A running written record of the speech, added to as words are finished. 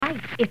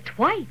right. It's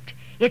white.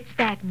 It's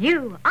that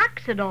new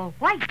Oxidol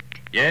white.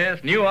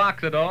 Yes, new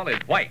Oxidol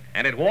is white,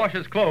 and it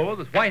washes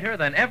clothes whiter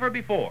than ever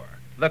before.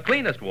 The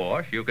cleanest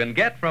wash you can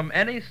get from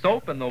any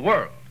soap in the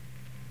world.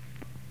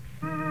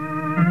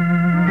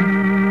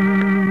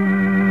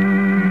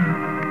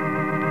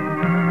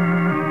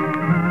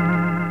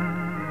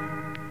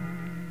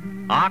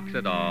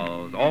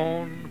 Oxidol's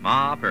own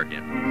Ma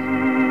Perkins.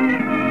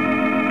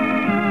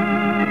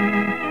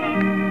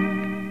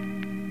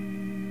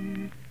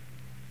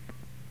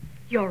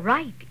 You're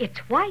right. It's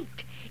white.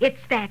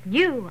 It's that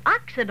new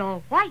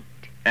Oxidol white.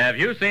 Have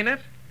you seen it?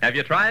 Have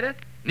you tried it?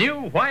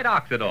 New White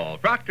Oxidol,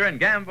 Procter &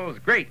 Gamble's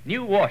great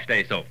new wash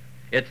day soap.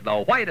 It's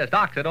the whitest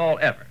Oxidol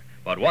ever.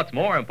 But what's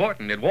more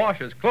important, it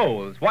washes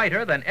clothes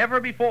whiter than ever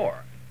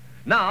before.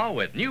 Now,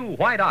 with new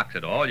White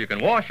Oxidol, you can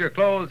wash your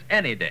clothes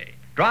any day.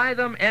 Dry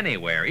them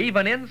anywhere,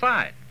 even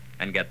inside,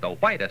 and get the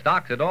whitest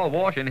Oxidol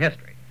wash in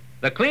history.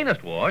 The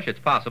cleanest wash it's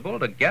possible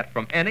to get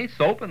from any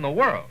soap in the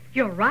world.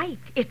 You're right.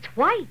 It's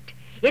white.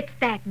 It's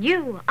that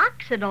new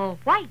Oxidol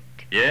white.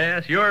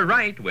 Yes, you're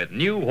right with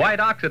new White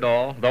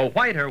Oxidol, the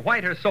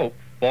whiter soap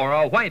for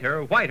a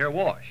whiter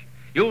wash.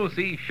 You'll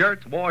see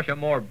shirts wash a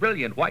more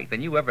brilliant white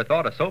than you ever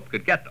thought a soap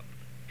could get them.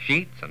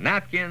 Sheets and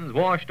napkins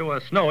wash to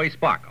a snowy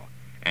sparkle.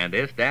 And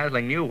this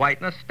dazzling new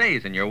whiteness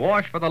stays in your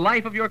wash for the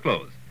life of your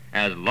clothes,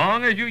 as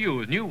long as you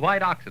use new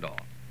White Oxidol.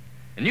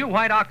 And new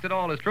White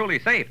Oxidol is truly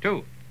safe,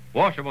 too.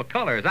 Washable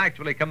colors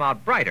actually come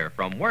out brighter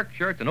from work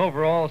shirts and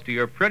overalls to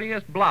your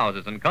prettiest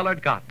blouses and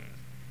colored cottons.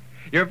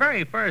 Your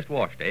very first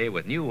wash day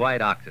with new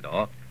White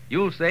Oxidol,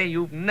 you'll say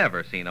you've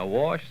never seen a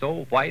wash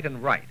so white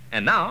and right.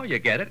 And now you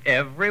get it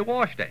every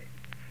wash day.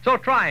 So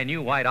try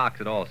new White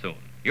Oxidol soon.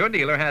 Your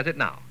dealer has it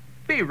now.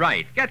 Be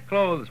right. Get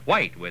clothes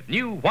white with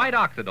new White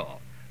Oxidol,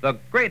 the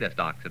greatest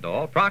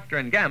Oxidol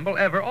Procter & Gamble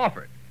ever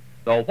offered.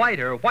 The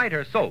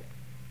whiter soap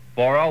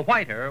for a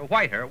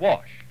whiter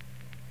wash.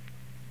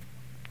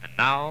 And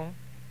now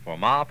for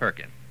Ma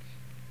Perkins.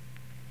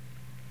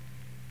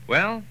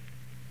 Well,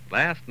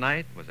 last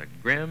night was a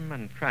grim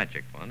and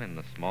tragic one in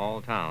the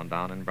small town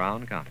down in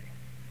Brown County.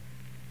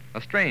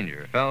 A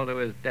stranger fell to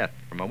his death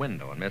from a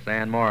window in Miss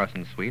Ann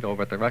Morrison's suite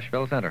over at the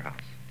Rushville Center House.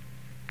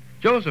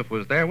 Joseph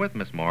was there with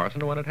Miss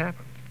Morrison when it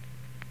happened.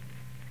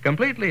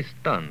 Completely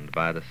stunned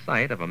by the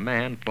sight of a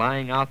man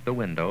flying out the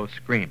window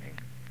screaming.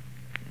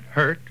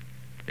 Hurt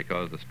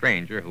because the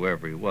stranger,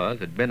 whoever he was,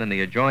 had been in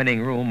the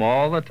adjoining room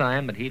all the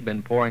time that he'd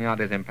been pouring out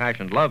his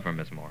impassioned love for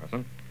Miss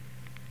Morrison.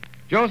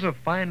 Joseph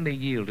finally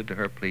yielded to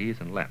her pleas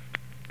and left,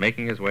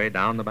 making his way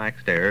down the back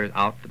stairs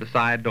out to the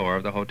side door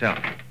of the hotel.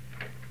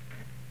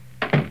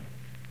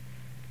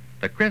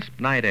 The crisp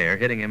night air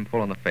hitting him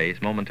full in the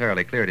face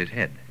momentarily cleared his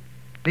head.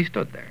 He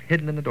stood there,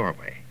 hidden in the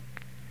doorway,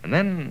 and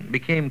then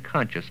became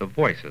conscious of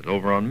voices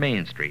over on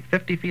Main Street,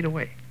 50 feet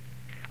away.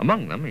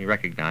 Among them, he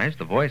recognized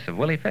the voice of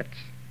Willie Fitz.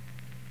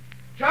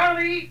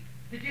 Charlie,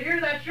 did you hear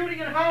that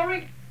shooting and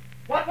hollering?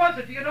 What was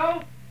it, do you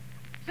know?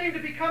 Seemed to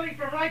be coming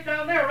from right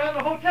down there around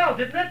the hotel,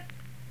 didn't it?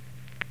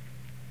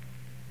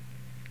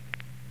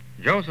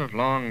 Joseph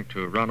longed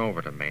to run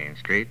over to Main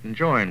Street and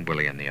join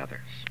Willie and the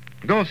others,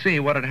 go see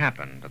what had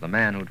happened to the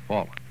man who'd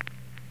fallen.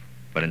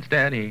 But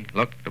instead, he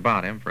looked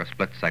about him for a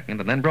split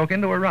second and then broke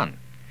into a run.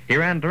 He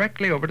ran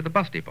directly over to the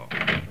bus depot.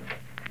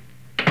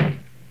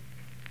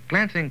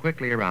 Glancing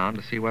quickly around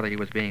to see whether he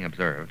was being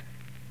observed,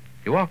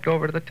 he walked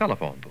over to the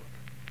telephone booth.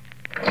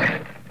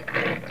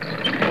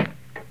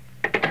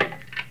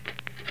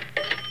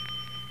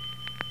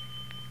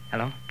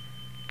 Hello?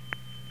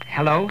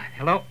 Hello?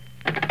 Hello?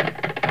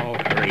 Oh,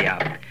 hurry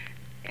up.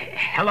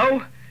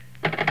 Hello?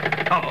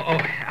 Oh,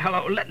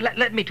 hello.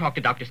 Let me talk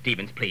to Dr.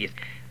 Stevens, please.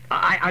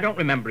 I don't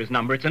remember his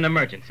number. It's an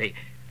emergency.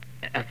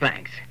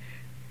 Thanks.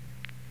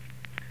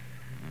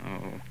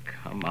 Oh,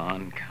 come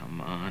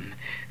on.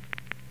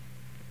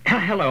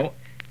 Hello.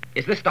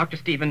 Is this Dr.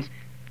 Stevens?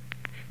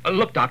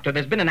 Look, Doctor,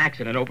 there's been an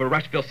accident over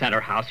Rushville Center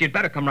House. You'd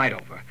better come right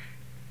over.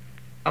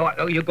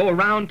 Oh, you go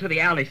around to the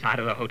alley side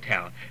of the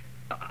hotel.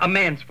 A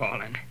man's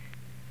fallen.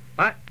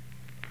 What?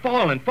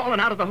 Fallen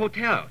out of the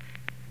hotel.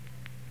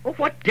 Oh,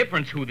 what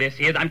difference who this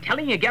is? I'm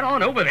telling you, get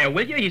on over there,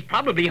 will you? He's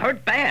probably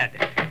hurt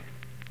bad.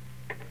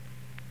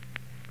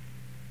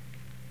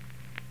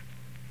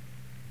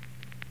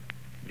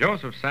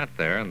 Joseph sat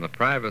there in the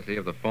privacy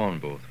of the phone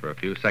booth for a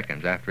few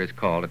seconds after his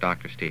call to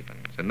Dr.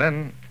 Stevens, and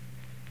then,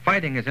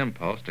 fighting his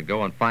impulse to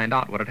go and find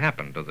out what had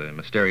happened to the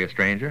mysterious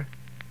stranger,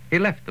 he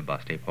left the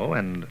bus depot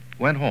and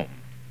went home.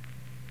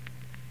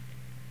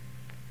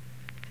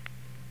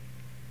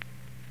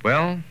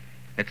 Well,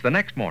 it's the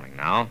next morning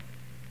now,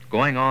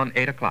 going on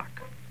 8 o'clock.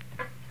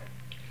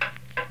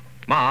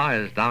 Ma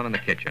is down in the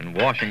kitchen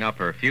washing up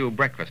her few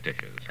breakfast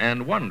dishes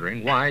and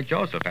wondering why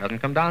Joseph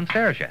hasn't come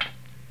downstairs yet.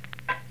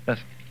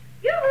 Listen.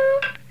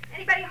 Yoo-hoo!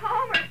 Anybody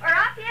home or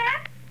up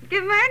yet?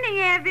 Good morning,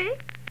 Evey.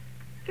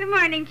 Good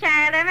morning,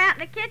 child. I'm out in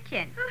the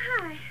kitchen. Oh,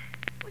 hi.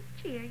 Well,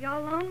 gee, are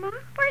y'all alone, Ma?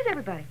 Where's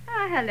everybody?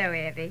 Oh, hello,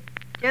 Evey.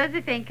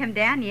 Joseph ain't come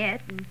down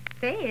yet, and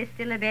Fay is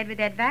still abed with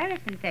that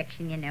virus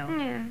infection, you know.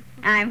 Yeah.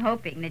 I'm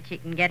hoping that she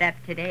can get up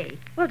today.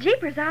 Well,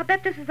 jeepers, I'll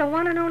bet this is the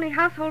one and only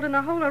household in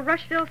the whole of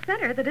Rushville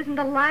Center that isn't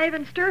alive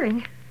and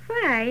stirring.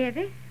 Why,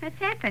 Evie? What's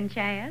happened,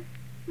 child?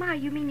 Ma,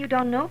 you mean you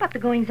don't know about the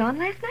goings-on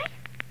last night?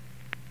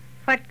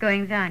 What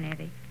goings on,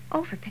 Evie?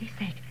 Oh, for pity's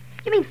sake.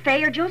 You mean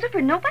Fay or Joseph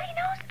or nobody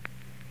knows?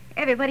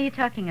 Evie, what are you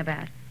talking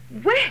about?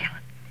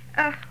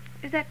 Well,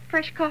 is that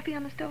fresh coffee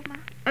on the stove, Ma?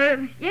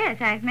 Yes,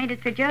 I've made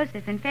it for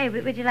Joseph and Fay.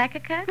 Would you like a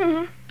cup?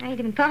 Mm-hmm. I ain't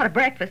even thought of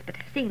breakfast, but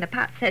seeing the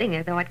pot sitting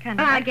there, though, I'd kind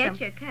of I'll like get some.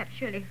 you a cup,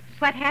 surely.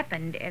 What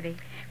happened, Evie?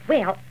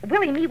 Well,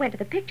 Willie and me went to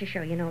the picture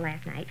show, you know,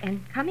 last night,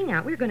 and coming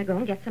out, we were going to go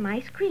and get some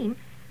ice cream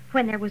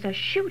when there was a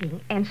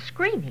shooting and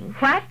screaming.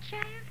 What,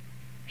 child?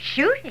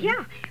 Shooting?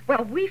 Yeah.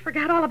 Well, we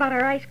forgot all about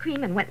our ice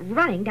cream and went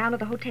running down to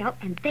the hotel,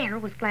 and there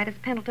was Gladys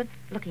Pendleton,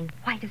 looking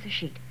white as a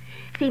sheet.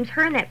 Seems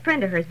her and that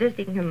friend of hers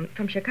visiting him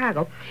from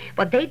Chicago.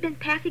 Well, they'd been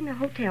passing the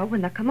hotel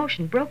when the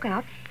commotion broke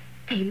out.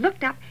 They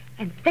looked up,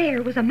 and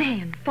there was a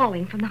man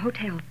falling from the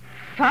hotel.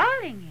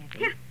 Falling,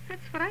 Evie? Yeah,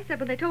 that's what I said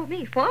when they told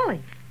me,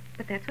 falling.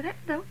 But that's what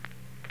happened, though.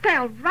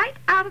 Fell right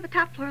out of the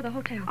top floor of the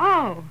hotel.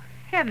 Oh,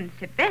 heavens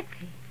to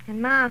Betsy.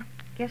 And, Ma,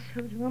 guess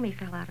whose room he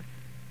fell out of?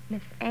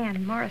 Miss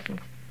Ann Morrison's.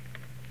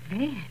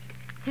 Man.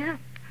 Yeah.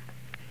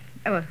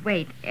 Oh,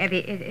 wait, Evie,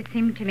 it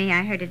seemed to me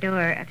I heard a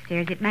door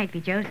upstairs. It might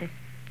be Joseph.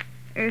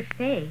 Or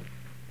Fay.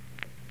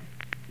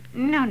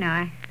 No,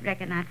 I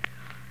reckon not.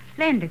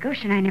 Land of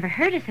Goshen, I never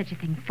heard of such a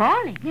thing.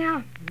 Falling?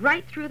 Yeah,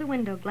 right through the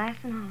window, glass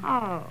and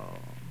all.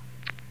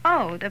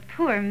 Oh, the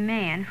poor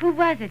man. Who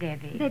was it,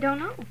 Evie? They don't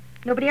know.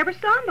 Nobody ever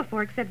saw him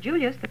before except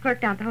Julius, the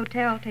clerk down at the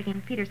hotel,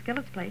 taking Peter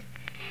Skillet's place.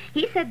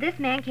 He said this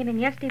man came in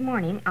yesterday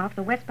morning off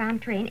the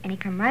westbound train, and he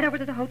come right over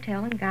to the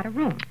hotel and got a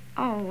room.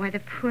 Oh, why, the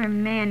poor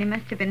man. He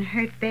must have been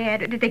hurt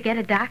bad. Did they get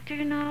a doctor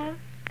and all?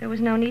 There was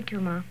no need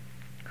to, Ma.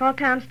 Called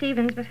Tom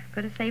Stevens, but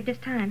could have saved his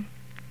time.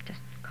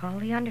 Just call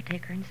the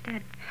undertaker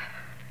instead.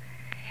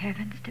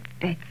 Heavens to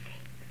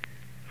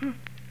Betsy.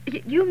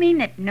 You mean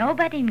that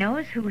nobody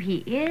knows who he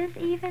is,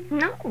 even?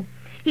 No.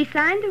 He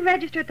signed the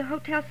register at the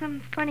hotel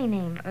some funny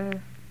name,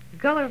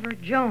 Gulliver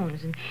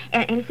Jones.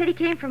 And he said he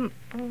came from,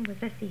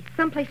 let's see,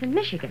 someplace in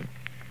Michigan.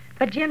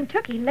 But Jim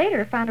Tookie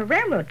later found a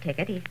railroad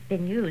ticket. He's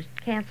been used,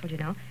 canceled, you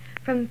know,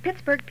 from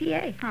Pittsburgh,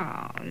 PA.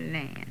 Oh,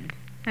 land.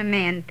 A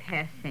man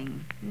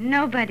passing.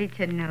 Nobody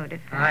to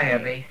notify. Hi,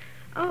 Evie.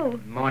 Oh.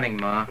 Good morning,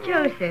 Ma.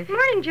 Joseph.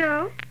 Morning,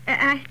 Joe.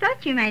 I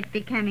thought you might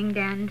be coming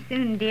down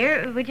soon,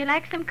 dear. Would you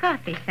like some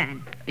coffee,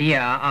 son?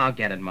 Yeah, I'll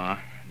get it, Ma.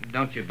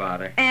 Don't you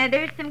bother.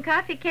 There's some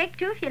coffee cake,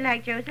 too, if you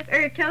like, Joseph.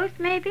 Or toast,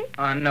 maybe?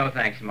 No,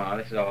 thanks, Ma.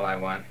 This is all I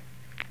want.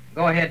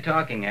 Go ahead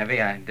talking,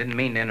 Evie. I didn't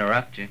mean to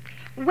interrupt you.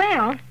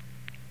 Well,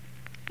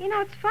 you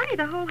know, it's funny.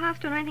 The whole house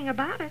don't know anything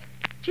about it.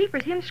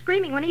 Jeepers, him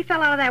screaming when he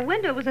fell out of that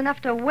window was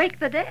enough to wake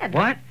the dead.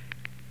 What?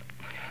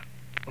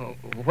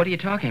 What are you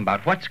talking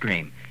about? What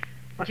scream?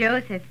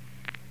 Joseph,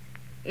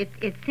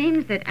 it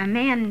seems that a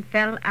man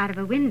fell out of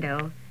a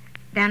window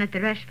down at the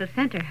Rushville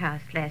Center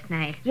house last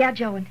night. Yeah,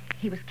 Joe, and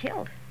he was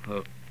killed.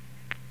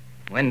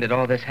 When did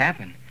all this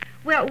happen?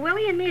 Well,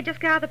 Willie and me had just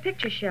got out of the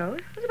picture show.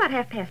 It was about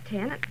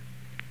 10:30.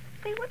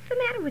 Say, what's the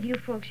matter with you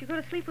folks? You go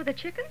to sleep with the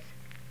chickens?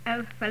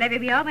 Oh, well, Evie,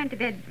 we all went to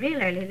bed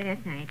real early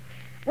last night.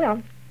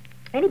 Well,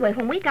 anyway,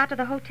 when we got to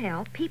the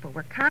hotel, people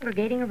were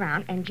congregating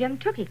around, and Jim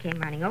Tookie came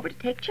running over to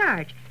take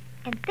charge.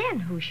 And then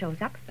who shows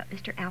up but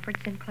Mr. Alfred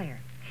Sinclair?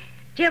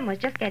 Jim was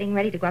just getting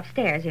ready to go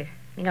upstairs. You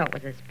know, it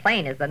was as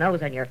plain as the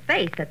nose on your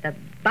face that the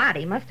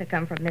body must have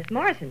come from Miss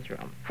Morrison's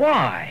room.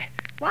 Why?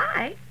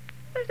 Why?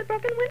 There's a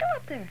broken window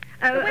up there.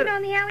 The window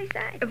on the alley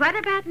side. What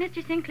about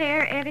Mr.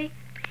 Sinclair, Evie?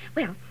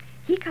 Well,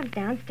 he comes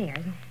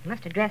downstairs, and he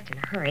must have dressed in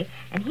a hurry,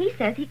 and he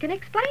says he can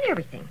explain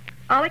everything,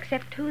 all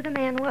except who the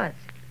man was.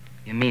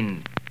 You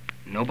mean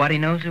nobody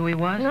knows who he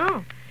was?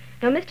 No.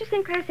 No, Mr.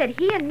 Sinclair said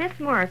he and Miss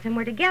Morrison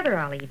were together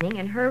all evening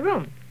in her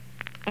room.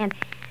 And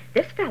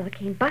this fella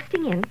came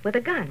busting in with a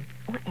gun.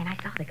 Oh, and I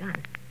saw the gun.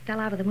 Fell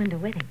out of the window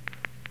with him.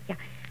 Yeah.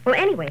 Well,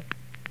 anyway,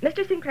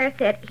 Mr. Sinclair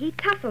said he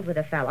tussled with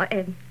a fella,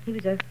 and he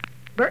was a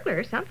burglar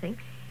or something.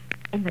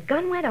 And the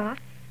gun went off,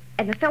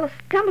 and the fella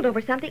stumbled over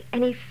something,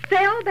 and he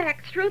fell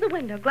back through the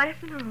window, glass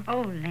and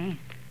all. Oh,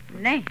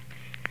 land.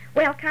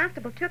 Well,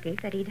 Constable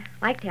Tookie said he'd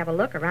like to have a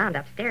look around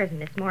upstairs in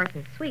Miss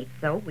Morrison's suite,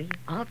 so we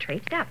all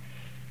traipsed up.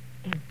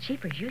 And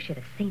jeepers, you should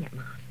have seen it,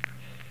 Mom.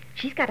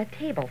 She's got a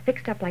table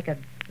fixed up like a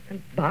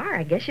bar,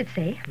 I guess you'd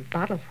say. A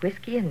bottle of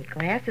whiskey and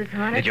glasses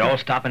on it. Did you all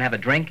stop and have a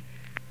drink?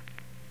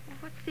 Well,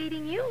 what's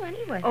seating you,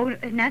 anyway? Oh,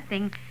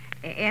 nothing.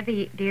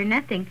 Evie, dear,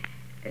 nothing.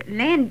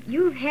 Land,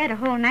 you've had a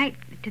whole night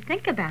to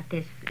think about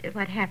this,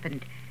 what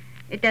happened.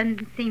 It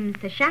doesn't seem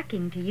so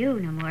shocking to you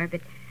no more,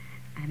 but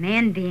a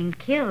man being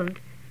killed,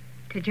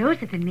 to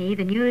Joseph and me,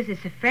 the news is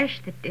so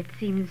fresh that it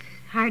seems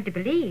hard to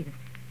believe.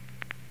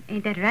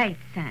 Ain't that right,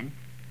 son?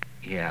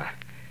 Yeah.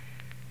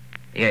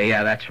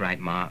 Yeah, that's right,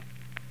 Ma.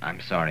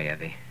 I'm sorry,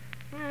 Evie.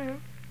 Mm-hmm.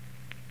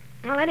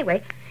 Well,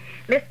 anyway,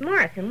 Miss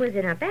Morrison was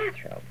in a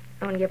bathrobe,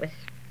 only it was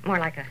more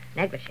like a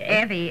negligee.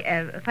 Evie,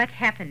 what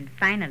happened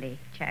finally,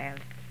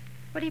 child?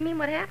 What do you mean,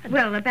 what happened?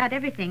 Well, about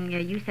everything.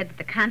 You said that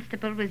the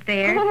constable was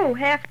there. Oh,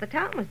 half the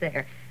town was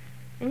there.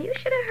 And you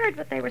should have heard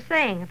what they were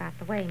saying about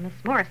the way Miss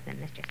Morrison and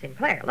Mr.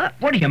 Sinclair looked.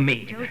 What do you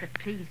mean? Joseph,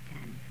 please,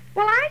 son.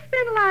 Well, I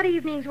spend a lot of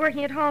evenings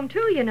working at home,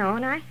 too, you know,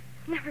 and I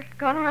never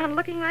gone around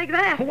looking like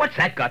that. What's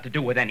that got to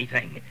do with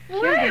anything?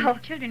 Well,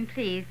 Children,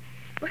 please.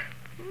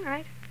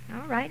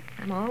 all right.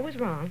 I'm always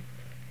wrong.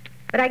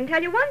 But I can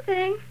tell you one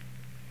thing.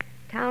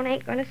 Town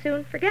ain't going to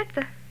soon forget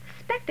the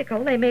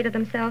spectacle they made of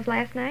themselves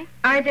last night.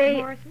 Are Mr. they...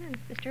 Morrison and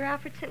Mr.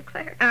 Alfred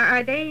Sinclair.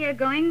 Are they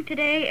going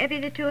today,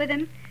 Evey, the two of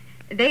them?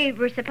 They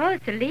were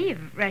supposed to leave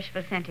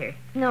Rushville Center.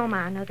 No,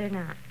 Ma, no, they're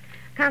not.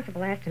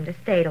 Constable asked him to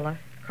stay till the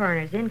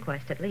coroner's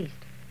inquest, at least.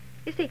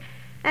 You see,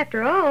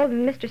 after all,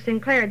 Mr.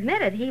 Sinclair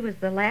admitted he was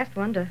the last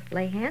one to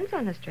lay hands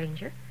on the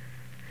stranger.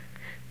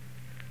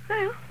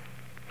 Well,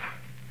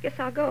 guess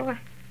I'll go. I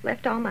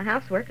left all my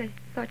housework. I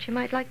thought you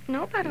might like to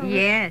know about all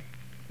this.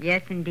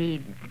 Yes,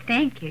 indeed.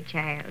 Thank you,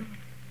 child.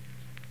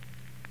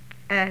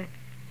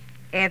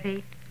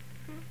 Evey.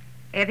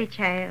 Evey,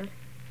 child.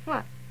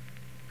 What?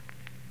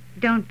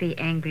 Don't be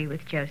angry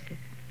with Joseph.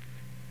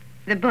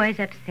 The boy's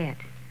upset.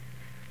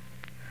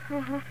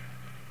 Uh-huh.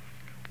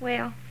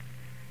 Well,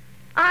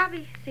 I'll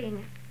be seeing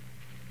you.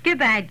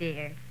 Goodbye,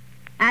 dear.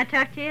 I'll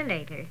talk to you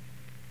later.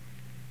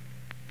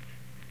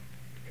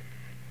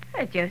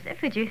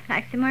 Joseph, would you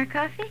like some more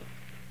coffee?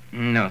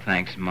 No,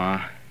 thanks,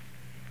 Ma.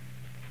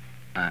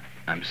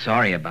 I'm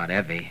sorry about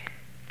Evey.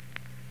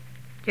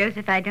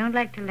 Joseph, I don't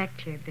like to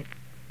lecture, but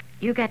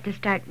you got to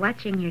start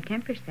watching your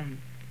temper, son.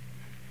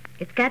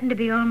 It's gotten to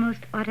be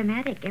almost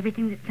automatic,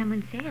 everything that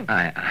someone says.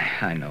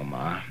 I know,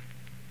 Ma.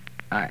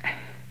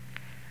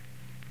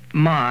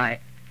 Ma,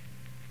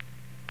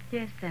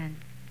 Yes, son.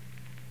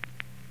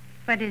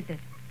 What is it?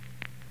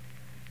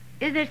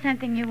 Is there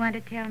something you want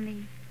to tell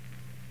me?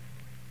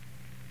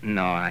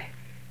 No,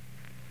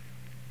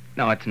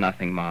 it's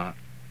nothing, Ma.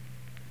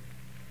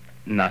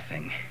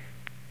 Nothing.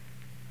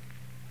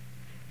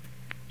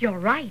 You're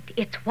right.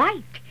 It's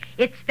white.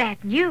 It's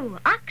that new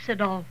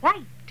Oxidol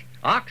white.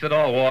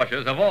 Oxidol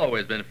washers have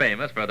always been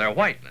famous for their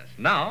whiteness.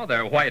 Now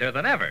they're whiter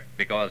than ever,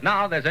 because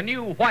now there's a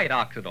new white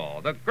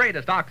Oxidol, the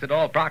greatest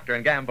Oxidol Procter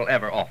 & Gamble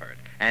ever offered,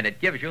 and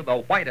it gives you the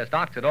whitest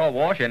Oxidol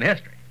wash in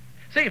history.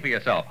 See for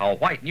yourself how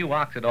white new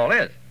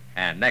Oxidol is,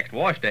 and next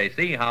wash day,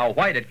 see how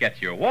white it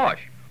gets your wash.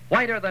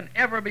 Whiter than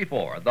ever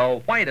before,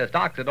 the whitest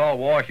Oxidol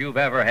wash you've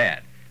ever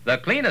had. The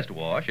cleanest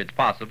wash it's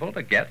possible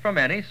to get from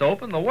any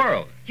soap in the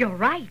world. You're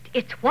right.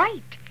 It's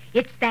white.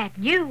 It's that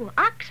new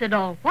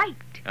Oxidol white.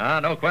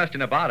 No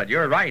question about it.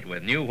 You're right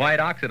with new white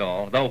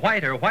Oxidol, the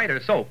whiter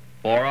soap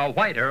for a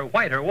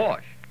whiter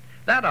wash.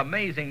 That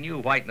amazing new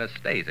whiteness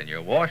stays in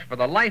your wash for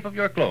the life of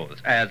your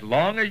clothes as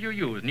long as you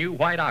use new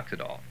white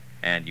Oxidol.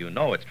 And you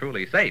know it's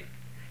truly safe.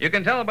 You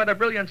can tell by the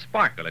brilliant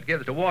sparkle it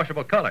gives to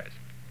washable colors.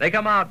 They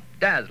come out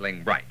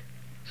dazzling bright.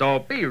 So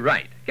be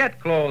right. Get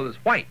clothes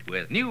white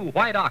with new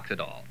white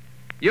Oxidol.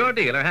 Your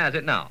dealer has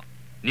it now.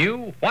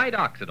 New white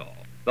Oxidol,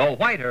 the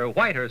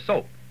whiter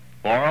soap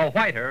for a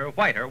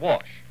whiter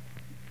wash.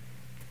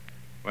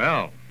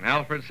 Well,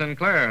 Alfred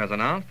Sinclair has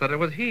announced that it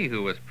was he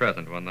who was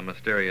present when the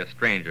mysterious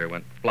stranger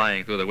went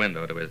flying through the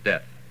window to his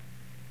death.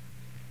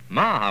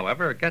 Ma,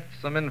 however, gets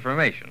some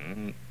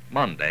information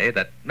Monday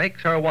that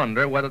makes her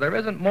wonder whether there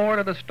isn't more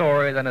to the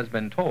story than has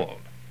been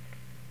told.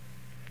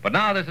 But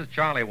now this is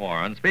Charlie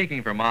Warren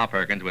speaking for Ma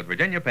Perkins with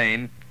Virginia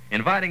Payne,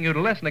 inviting you to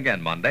listen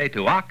again Monday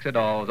to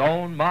Oxidol's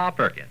own Ma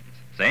Perkins.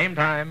 Same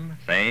time,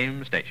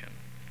 same station.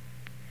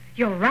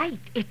 You're right.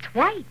 It's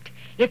white.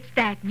 It's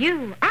that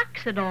new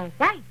Oxidol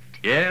white.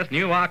 Yes,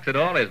 new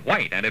Oxidol is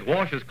white, and it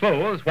washes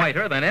clothes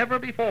whiter than ever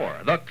before.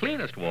 The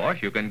cleanest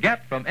wash you can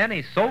get from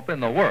any soap in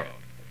the world.